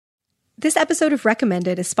This episode of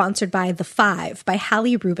Recommended is sponsored by The Five by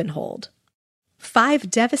Hallie Rubenhold.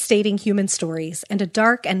 5 devastating human stories and a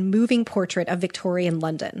dark and moving portrait of Victorian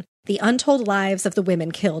London, the untold lives of the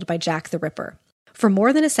women killed by Jack the Ripper. For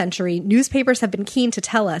more than a century, newspapers have been keen to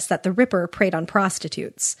tell us that the Ripper preyed on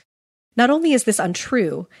prostitutes. Not only is this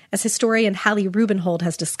untrue, as historian Hallie Rubenhold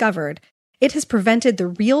has discovered, it has prevented the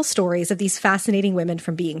real stories of these fascinating women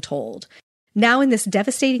from being told. Now in this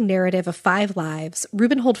devastating narrative of 5 lives,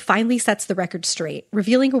 Rubenhold finally sets the record straight,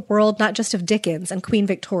 revealing a world not just of Dickens and Queen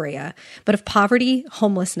Victoria, but of poverty,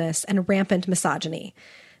 homelessness, and rampant misogyny.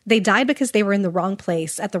 They died because they were in the wrong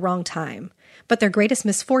place at the wrong time, but their greatest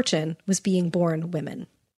misfortune was being born women.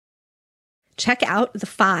 Check out The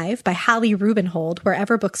Five by Hallie Rubenhold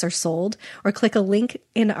wherever books are sold, or click a link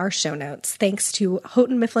in our show notes. Thanks to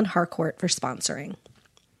Houghton Mifflin Harcourt for sponsoring.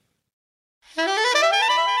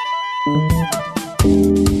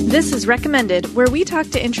 This is Recommended, where we talk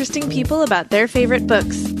to interesting people about their favorite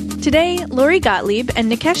books. Today, Lori Gottlieb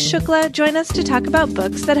and Nikesh Shukla join us to talk about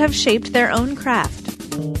books that have shaped their own craft.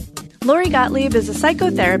 Lori Gottlieb is a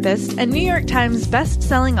psychotherapist and New York Times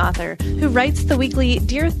best-selling author who writes the weekly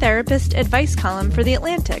Dear Therapist advice column for The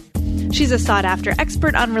Atlantic. She's a sought-after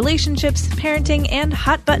expert on relationships, parenting, and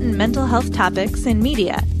hot-button mental health topics in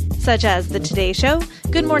media, such as The Today Show,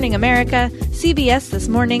 Good Morning America, CBS This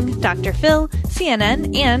Morning, Dr. Phil,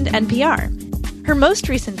 CNN, and NPR. Her most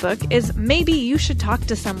recent book is Maybe You Should Talk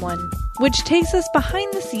to Someone, which takes us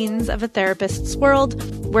behind the scenes of a therapist's world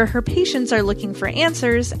where her patients are looking for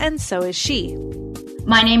answers, and so is she.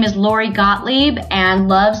 My name is Lori Gottlieb, and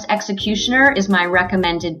Love's Executioner is my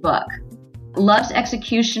recommended book. Love's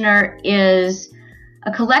Executioner is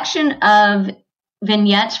a collection of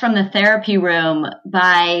vignettes from the therapy room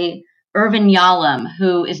by Irvin Yalom,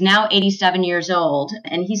 who is now 87 years old.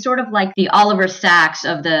 And he's sort of like the Oliver Sacks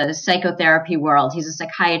of the psychotherapy world. He's a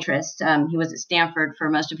psychiatrist. He was at Stanford for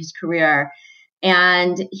most of his career.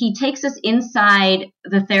 And he takes us inside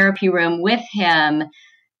the therapy room with him.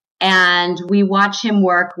 And we watch him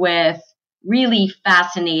work with really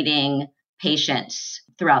fascinating patients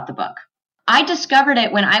throughout the book. I discovered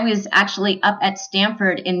it when I was actually up at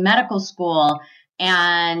Stanford in medical school.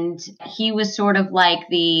 And he was sort of like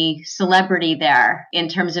the celebrity there in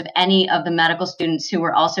terms of any of the medical students who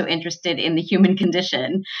were also interested in the human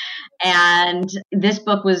condition. And this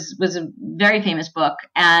book was a very famous book,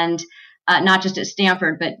 and not just at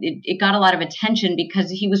Stanford, but it got a lot of attention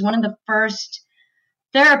because he was one of the first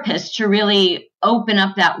therapists to really open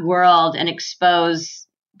up that world and expose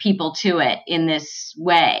people to it in this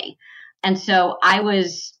way. And so I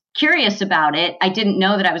was curious about it. I didn't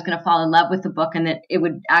know that I was going to fall in love with the book and that it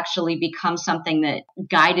would actually become something that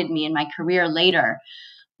guided me in my career later.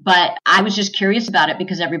 But I was just curious about it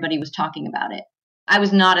because everybody was talking about it. I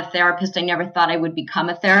was not a therapist. I never thought I would become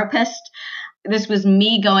a therapist. This was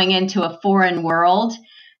me going into a foreign world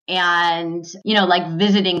and, like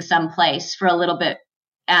visiting someplace for a little bit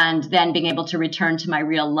and then being able to return to my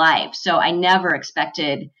real life. So I never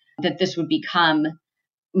expected that this would become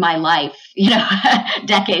my life,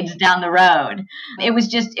 decades down the road. It was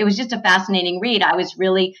just a fascinating read. I was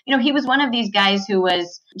really, he was one of these guys who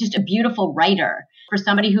was just a beautiful writer. For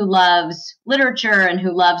somebody who loves literature and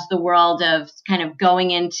who loves the world of kind of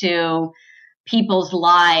going into people's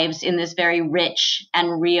lives in this very rich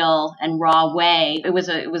and real and raw way, it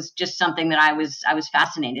was just something that I was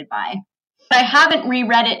fascinated by. But I haven't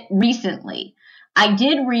reread it recently. I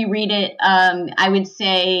did reread it, I would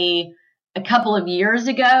say, a couple of years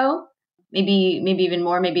ago, maybe even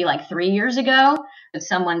more, maybe like 3 years ago. It's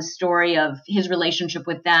someone's story of his relationship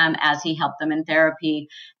with them as he helped them in therapy.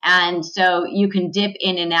 And so you can dip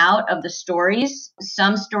in and out of the stories.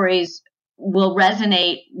 Some stories will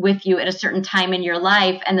resonate with you at a certain time in your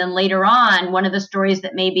life. And then later on, one of the stories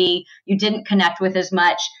that maybe you didn't connect with as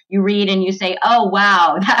much, you read and you say, oh,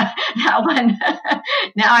 wow, that one,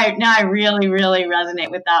 now I really, really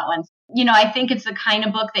resonate with that one. I think it's the kind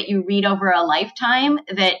of book that you read over a lifetime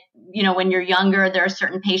that, when you're younger, there are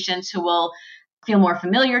certain patients who will feel more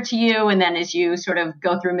familiar to you. And then as you sort of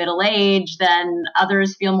go through middle age, then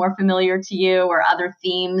others feel more familiar to you or other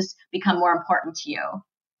themes become more important to you.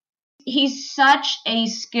 He's such a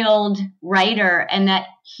skilled writer, and that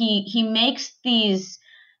he makes these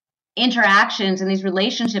interactions and these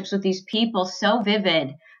relationships with these people so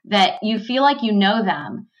vivid that you feel like you know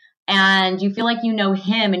them. And you feel like you know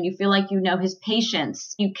him, and you feel like you know his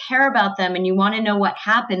patients. You care about them, and you want to know what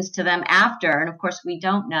happens to them after. And of course, we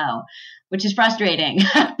don't know, which is frustrating.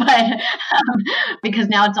 But because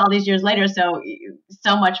now it's all these years later, so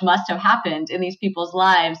much must have happened in these people's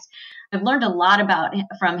lives. I've learned a lot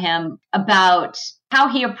from him about how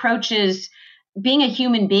he approaches being a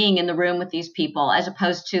human being in the room with these people, as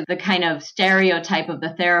opposed to the kind of stereotype of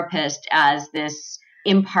the therapist as this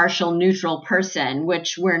impartial, neutral person,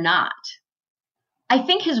 which we're not. I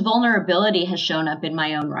think his vulnerability has shown up in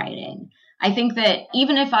my own writing. I think that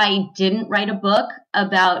even if I didn't write a book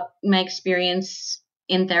about my experience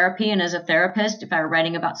in therapy and as a therapist, if I were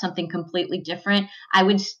writing about something completely different, I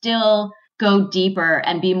would still go deeper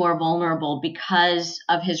and be more vulnerable because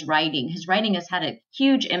of his writing. His writing has had a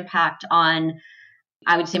huge impact on,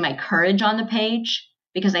 I would say, my courage on the page,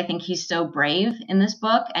 because I think he's so brave in this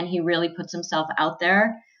book and he really puts himself out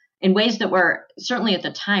there in ways that were certainly at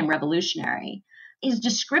the time revolutionary. His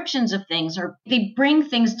descriptions of things they bring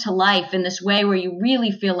things to life in this way where you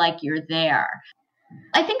really feel like you're there.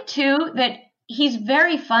 I think too that he's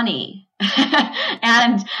very funny.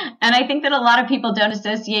 and I think that a lot of people don't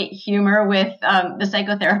associate humor with the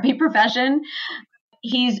psychotherapy profession.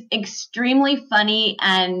 He's extremely funny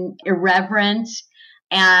and irreverent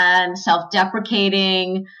and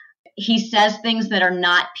self-deprecating. He says things that are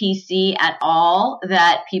not PC at all,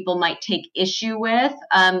 that people might take issue with,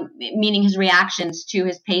 meaning his reactions to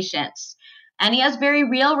his patients. And he has very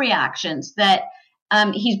real reactions that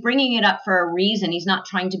he's bringing it up for a reason. He's not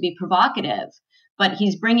trying to be provocative, but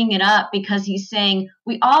he's bringing it up because he's saying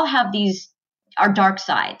we all have our dark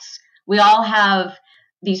sides. We all have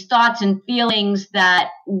these thoughts and feelings that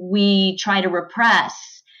we try to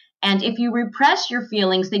repress. And if you repress your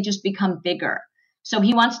feelings, they just become bigger. So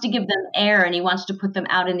he wants to give them air and he wants to put them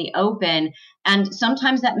out in the open. And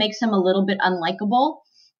sometimes that makes him a little bit unlikable.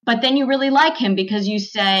 But then you really like him because you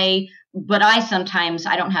say, but I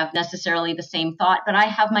don't have necessarily the same thought, but I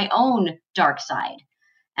have my own dark side.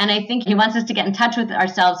 And I think he wants us to get in touch with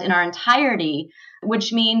ourselves in our entirety,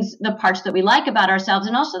 which means the parts that we like about ourselves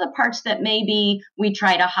and also the parts that maybe we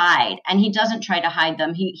try to hide. And he doesn't try to hide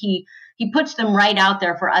them. He puts them right out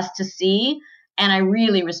there for us to see. And I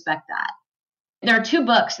really respect that. There are two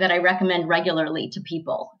books that I recommend regularly to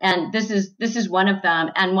people, and this is one of them.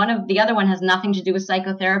 And the other one has nothing to do with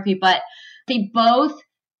psychotherapy, but they both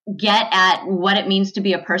get at what it means to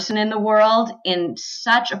be a person in the world in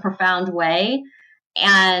such a profound way,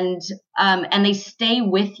 and they stay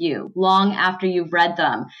with you long after you've read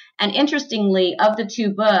them. And interestingly, of the two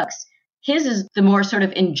books, his is the more sort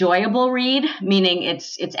of enjoyable read, meaning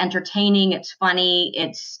it's entertaining, it's funny,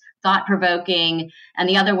 it's thought-provoking, and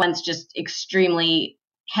the other one's just extremely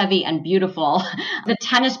heavy and beautiful. The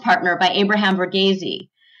Tennis Partner by Abraham Verghese.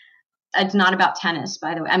 It's not about tennis,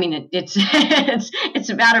 by the way. I mean, it's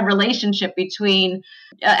about a relationship between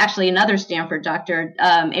actually another Stanford doctor,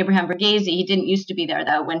 Abraham Verghese. He didn't used to be there,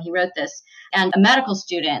 though, when he wrote this, and a medical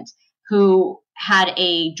student who had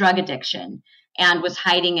a drug addiction and was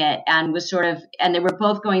hiding it and and they were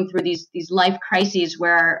both going through these life crises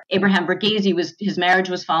where Abraham Verghese his marriage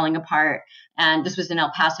was falling apart. And this was in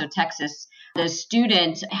El Paso, Texas. The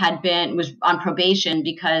student was on probation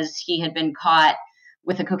because he had been caught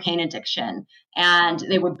with a cocaine addiction. And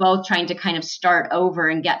they were both trying to kind of start over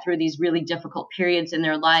and get through these really difficult periods in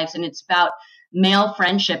their lives. And it's about male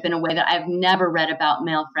friendship in a way that I've never read about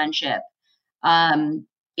male friendship.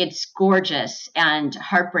 It's gorgeous and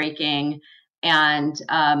heartbreaking. And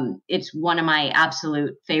it's one of my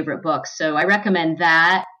absolute favorite books. So I recommend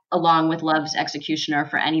that along with Love's Executioner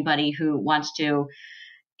for anybody who wants to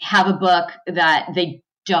have a book that they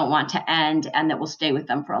don't want to end and that will stay with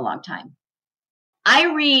them for a long time.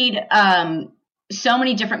 I read so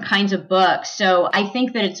many different kinds of books. So I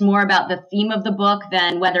think that it's more about the theme of the book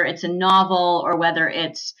than whether it's a novel or whether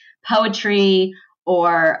it's poetry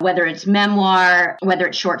or whether it's memoir, whether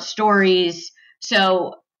it's short stories.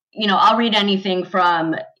 So I'll read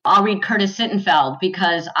I'll read Curtis Sittenfeld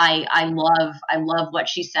because I love what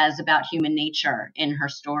she says about human nature in her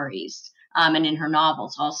stories, and in her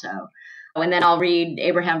novels also. And then I'll read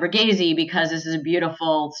Abraham Verghese because this is a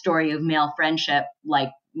beautiful story of male friendship, like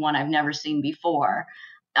one I've never seen before.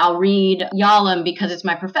 I'll read Yalom because it's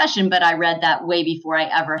my profession, but I read that way before I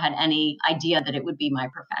ever had any idea that it would be my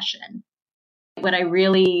profession. What I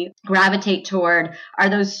really gravitate toward are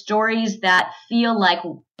those stories that feel like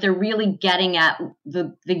they're really getting at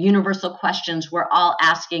the universal questions we're all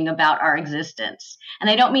asking about our existence. And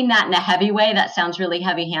I don't mean that in a heavy way. That sounds really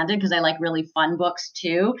heavy-handed because I like really fun books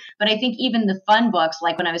too. But I think even the fun books,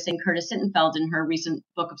 like when I was saying Curtis Sittenfeld in her recent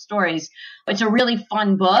book of stories, it's a really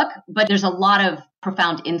fun book, but there's a lot of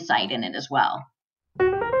profound insight in it as well.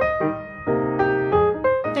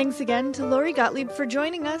 Thanks again to Lori Gottlieb for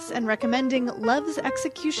joining us and recommending Love's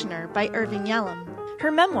Executioner by Irving Yalom. Her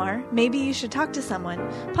memoir, Maybe You Should Talk to Someone,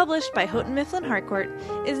 published by Houghton Mifflin Harcourt,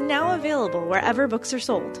 is now available wherever books are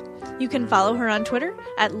sold. You can follow her on Twitter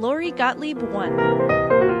at Lori Gottlieb1.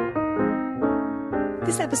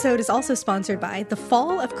 This episode is also sponsored by The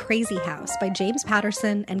Fall of Crazy House by James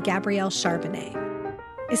Patterson and Gabrielle Charbonnet.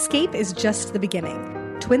 Escape is just the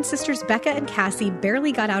beginning. Twin sisters Becca and Cassie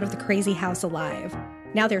barely got out of the crazy house alive.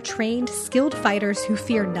 Now they're trained, skilled fighters who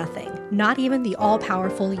fear nothing, not even the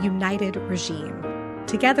all-powerful United regime.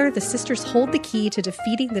 Together, the sisters hold the key to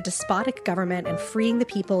defeating the despotic government and freeing the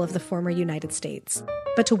people of the former United States.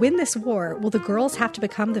 But to win this war, will the girls have to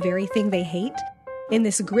become the very thing they hate? In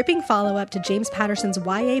this gripping follow-up to James Patterson's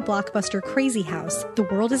YA blockbuster Crazy House, the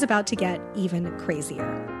world is about to get even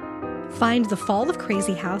crazier. Find The Fall of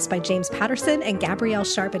Crazy House by James Patterson and Gabrielle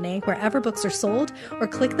Charbonnet wherever books are sold, or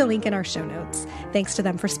click the link in our show notes. Thanks to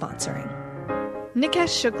them for sponsoring.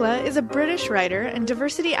 Nikesh Shukla is a British writer and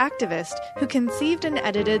diversity activist who conceived and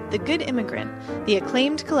edited The Good Immigrant, the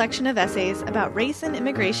acclaimed collection of essays about race and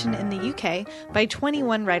immigration in the UK by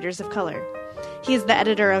 21 writers of color. He is the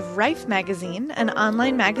editor of Rife Magazine, an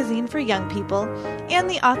online magazine for young people, and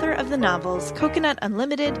the author of the novels Coconut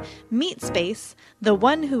Unlimited, Meat Space, The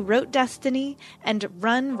One Who Wrote Destiny, and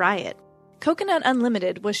Run Riot. Coconut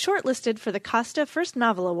Unlimited was shortlisted for the Costa First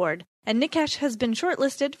Novel Award, and Nikesh has been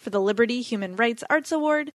shortlisted for the Liberty Human Rights Arts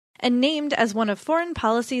Award and named as one of Foreign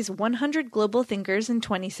Policy's 100 Global Thinkers in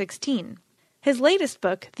 2016. His latest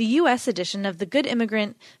book, the U.S. edition of The Good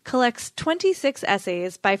Immigrant, collects 26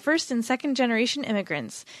 essays by first- and second-generation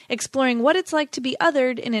immigrants, exploring what it's like to be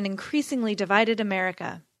othered in an increasingly divided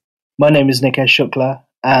America. My name is Nikesh Shukla,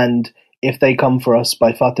 and If They Come For Us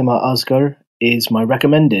by Fatima Asghar is my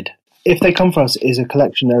recommended. If They Come For Us is a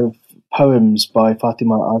collection of poems by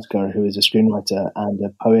Fatima Asghar, who is a screenwriter and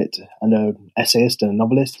a poet and an essayist and a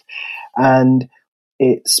novelist, and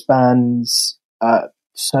it spans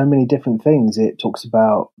so many different things. It talks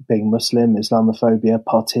about being Muslim, Islamophobia,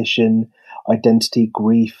 partition, identity,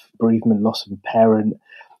 grief, bereavement, loss of a parent,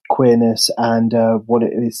 queerness, and what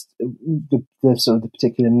it is, the sort of the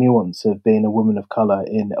particular nuance of being a woman of colour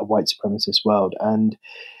in a white supremacist world. And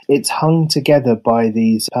it's hung together by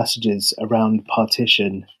these passages around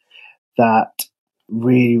partition that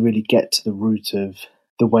really, really get to the root of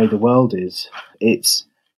the way the world is. It's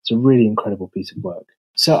a really incredible piece of work.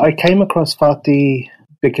 So I came across Fati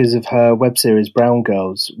because of her web series Brown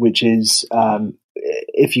Girls, which is,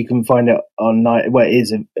 if you can find it online, well,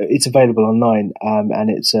 it's available online,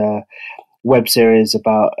 and it's a web series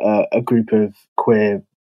about a group of queer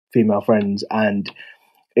female friends, and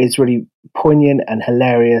it's really poignant and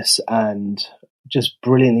hilarious and just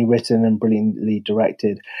brilliantly written and brilliantly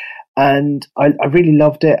directed. And I really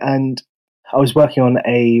loved it, and I was working on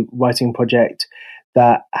a writing project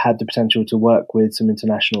that had the potential to work with some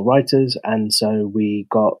international writers, and so we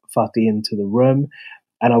got Fati into the room,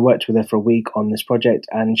 and I worked with her for a week on this project,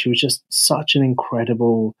 and she was just such an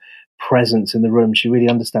incredible presence in the room. She really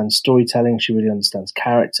understands storytelling, she really understands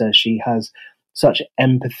character, she has such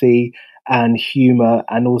empathy and humour,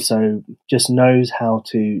 and also just knows how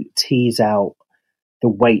to tease out the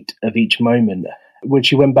weight of each moment. When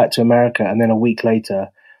she went back to America, and then a week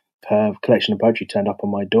later, her collection of poetry turned up on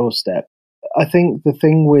my doorstep. I think the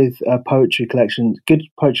thing with poetry collections, good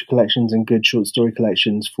poetry collections and good short story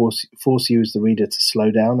collections force you as the reader to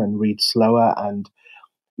slow down and read slower and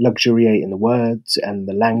luxuriate in the words and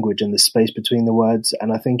the language and the space between the words.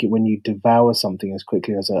 And I think when you devour something as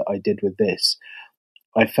quickly as I did with this,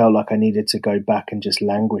 I felt like I needed to go back and just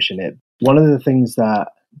languish in it. One of the things that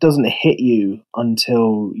doesn't hit you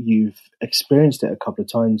until you've experienced it a couple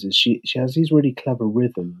of times is she has these really clever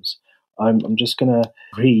rhythms. I'm just going to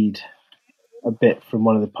read a bit from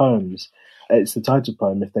one of the poems. It's the title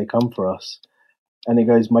poem, If They Come For Us. And it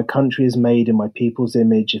goes, "My country is made in my people's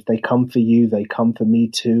image. If they come for you, they come for me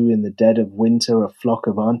too. In the dead of winter, a flock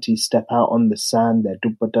of aunties step out on the sand. Their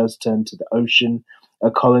duppatas turn to the ocean.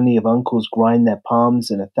 A colony of uncles grind their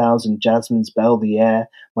palms, and 1,000 jasmines bell the air.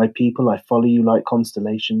 My people, I follow you like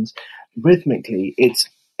constellations." Rhythmically,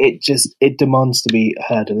 it demands to be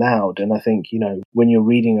heard aloud. And I think, when you're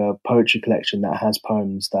reading a poetry collection that has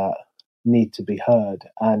poems that need to be heard,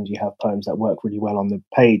 and you have poems that work really well on the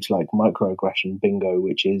page, like Microaggression Bingo,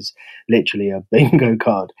 which is literally a bingo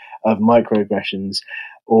card of microaggressions,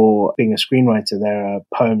 or being a screenwriter, there are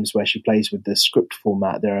poems where she plays with the script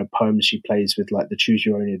format, there are poems she plays with like the choose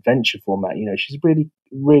your own adventure format. She's really,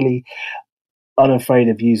 really unafraid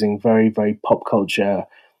of using very, very pop culture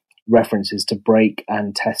references to break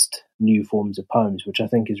and test new forms of poems, which I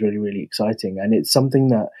think is really, really exciting. And it's something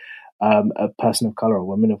that a person of color, a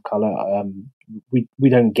woman of color, we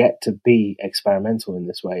don't get to be experimental in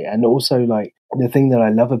this way. And also, like, the thing that I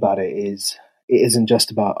love about it is it isn't just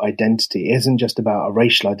about identity. It isn't just about a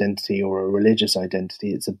racial identity or a religious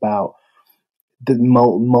identity. It's about the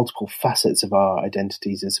multiple facets of our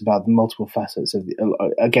identities. It's about the multiple facets of,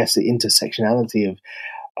 I guess, the intersectionality of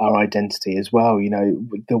our identity as well. You know,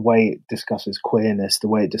 the way it discusses queerness, the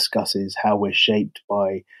way it discusses how we're shaped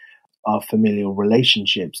by our familial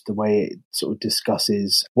relationships, the way it sort of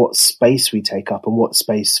discusses what space we take up and what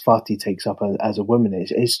space Fati takes up as a woman.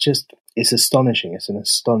 It's astonishing. It's an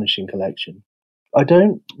astonishing collection. I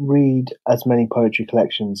don't read as many poetry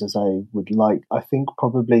collections as I would like. I think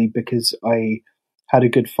probably because I had a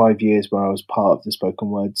good 5 years where I was part of the spoken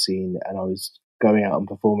word scene and I was going out and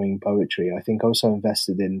performing poetry. I think I was so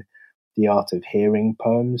invested in the art of hearing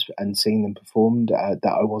poems and seeing them performed that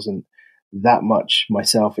I wasn't that much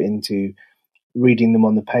myself into reading them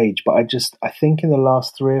on the page. But I think in the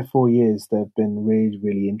last 3 or 4 years, there have been really,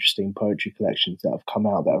 really interesting poetry collections that have come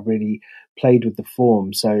out that have really played with the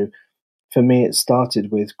form. So for me, it started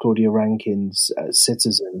with Claudia Rankine's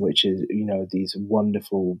Citizen, which is, you know, these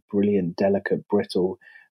wonderful, brilliant, delicate, brittle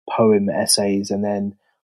poem essays. And then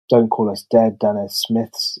Don't Call Us Dead, Dana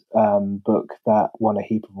Smith's book that won a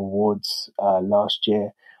heap of awards last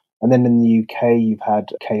year. And then in the UK, you've had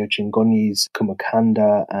Keo Chingonyi's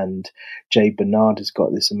Kumakanda, and Jay Bernard has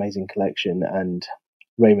got this amazing collection, and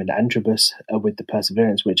Raymond Antrobus with The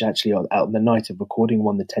Perseverance, which actually out on the night of recording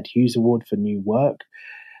won the Ted Hughes Award for New Work.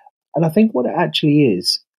 And I think what it actually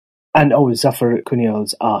is, and Zafar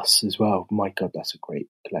Kuniel's Us as well. My God, that's a great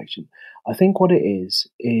collection. I think what it is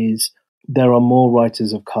there are more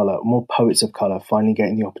writers of colour, more poets of colour finally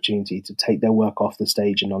getting the opportunity to take their work off the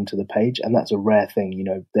stage and onto the page. And that's a rare thing. You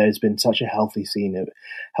know, there's been such a healthy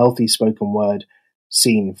spoken word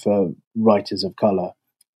scene for writers of colour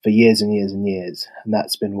for years and years and years. And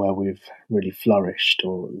that's been where we've really flourished,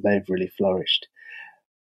 or they've really flourished.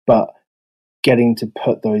 But getting to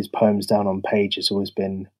put those poems down on page there's always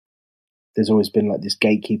been like this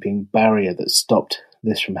gatekeeping barrier that stopped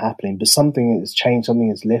this from happening. But something has changed, something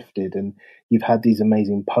has lifted, and you've had these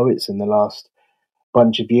amazing poets in the last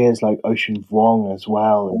bunch of years, like Ocean Vuong as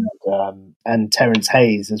well, and Terence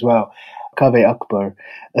Hayes as well, Kaveh Akbar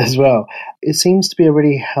as well. It seems to be a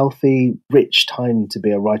really healthy, rich time to be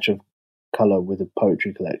a writer of colour with a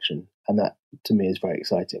poetry collection, and that to me is very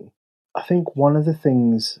exciting. I think one of the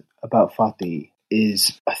things about Fati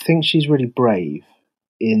is I think she's really brave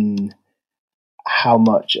in how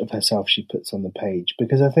much of herself she puts on the page,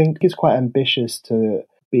 because I think it's quite ambitious to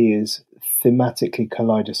be as thematically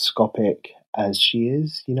kaleidoscopic as she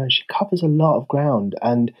is. You know, she covers a lot of ground,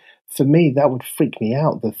 and for me that would freak me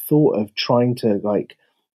out, the thought of trying to like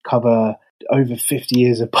cover over 50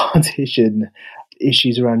 years of partition,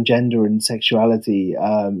 issues around gender and sexuality,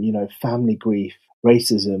 you know, family grief,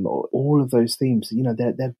 racism, all of those themes. You know,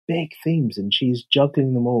 they're big themes, and she's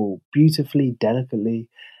juggling them all beautifully, delicately.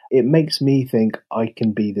 It makes me think I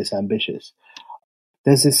can be this ambitious.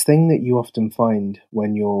 There's this thing that you often find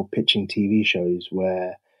when you're pitching TV shows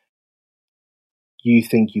where you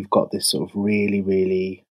think you've got this sort of really,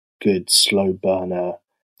 really good slow burner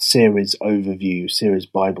series overview, series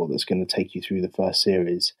Bible that's going to take you through the first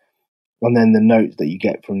series. And then the note that you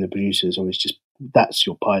get from the producers always just, that's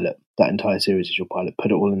your pilot. That entire series is your pilot.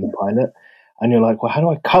 Put it all in the pilot. And you're like, well, how do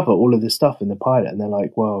I cover all of this stuff in the pilot? And they're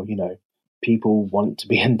like, well, you know, people want to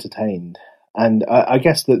be entertained. And I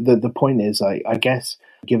guess the point is, I guess,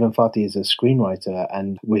 given Fati is a screenwriter,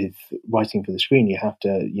 and with writing for the screen, you have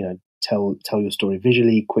to, you know, tell your story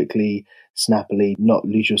visually, quickly, snappily, not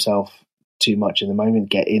lose yourself too much in the moment,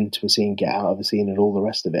 get into a scene, get out of a scene, and all the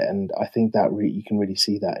rest of it. And I think that you can really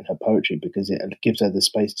see that in her poetry, because it gives her the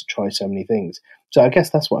space to try so many things. So I guess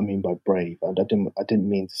that's what I mean by brave. And I didn't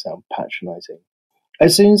mean to sound patronizing.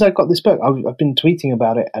 As soon as I got this book, I've been tweeting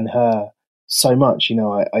about it and her so much. You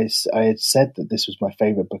know, I had said that this was my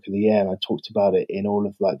favorite book of the year, and I talked about it in all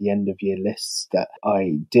of like the end of year lists that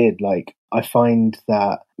I did. Like, I find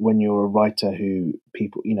that when you're a writer who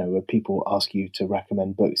where people ask you to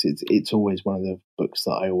recommend books, it's always one of the books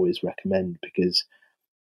that I always recommend, because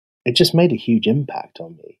it just made a huge impact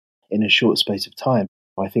on me in a short space of time.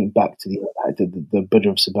 I think back to the impact that the Buddha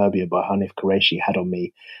of Suburbia by Hanif Qureshi had on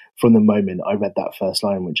me from the moment I read that first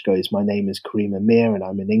line, which goes, "My name is Kareem Amir and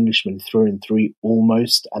I'm an Englishman through and through,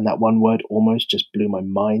 almost." And that one word, almost, just blew my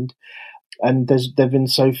mind. And there've been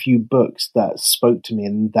so few books that spoke to me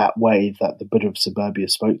in that way that the Buddha of Suburbia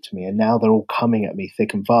spoke to me. And now they're all coming at me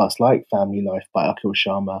thick and fast, like Family Life by Akhil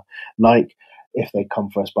Sharma, like If They Come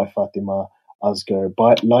For Us by Fatima Asghar,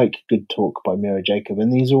 like Good Talk by Mira Jacob.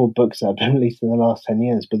 And these are all books that have been released in the last 10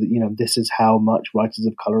 years. But, you know, this is how much writers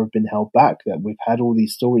of colour have been held back, that we've had all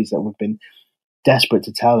these stories that we've been desperate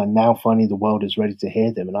to tell, and now finally the world is ready to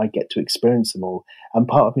hear them, and I get to experience them all. And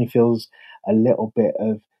part of me feels a little bit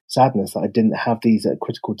of sadness that I didn't have these at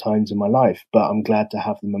critical times in my life, but I'm glad to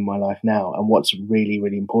have them in my life now. And what's really,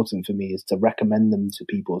 really important for me is to recommend them to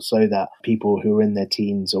people so that people who are in their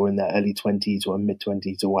teens or in their early 20s or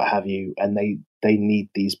mid-20s or what have you, and they need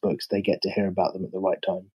these books, they get to hear about them at the right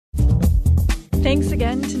time. Thanks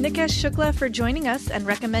again to Nikesh Shukla for joining us and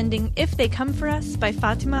recommending If They Come For Us by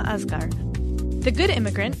Fatima Asghar. The Good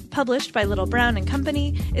Immigrant, published by Little Brown and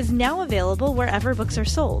Company, is now available wherever books are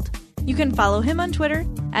sold. You can follow him on Twitter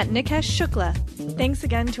at Nikesh Shukla. Thanks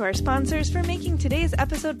again to our sponsors for making today's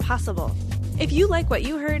episode possible. If you like what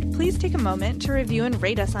you heard, please take a moment to review and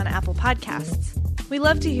rate us on Apple Podcasts. We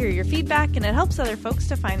love to hear your feedback, and it helps other folks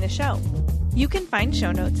to find the show. You can find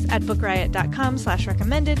show notes at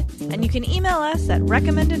bookriot.com/recommended, and you can email us at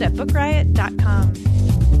recommended@bookriot.com.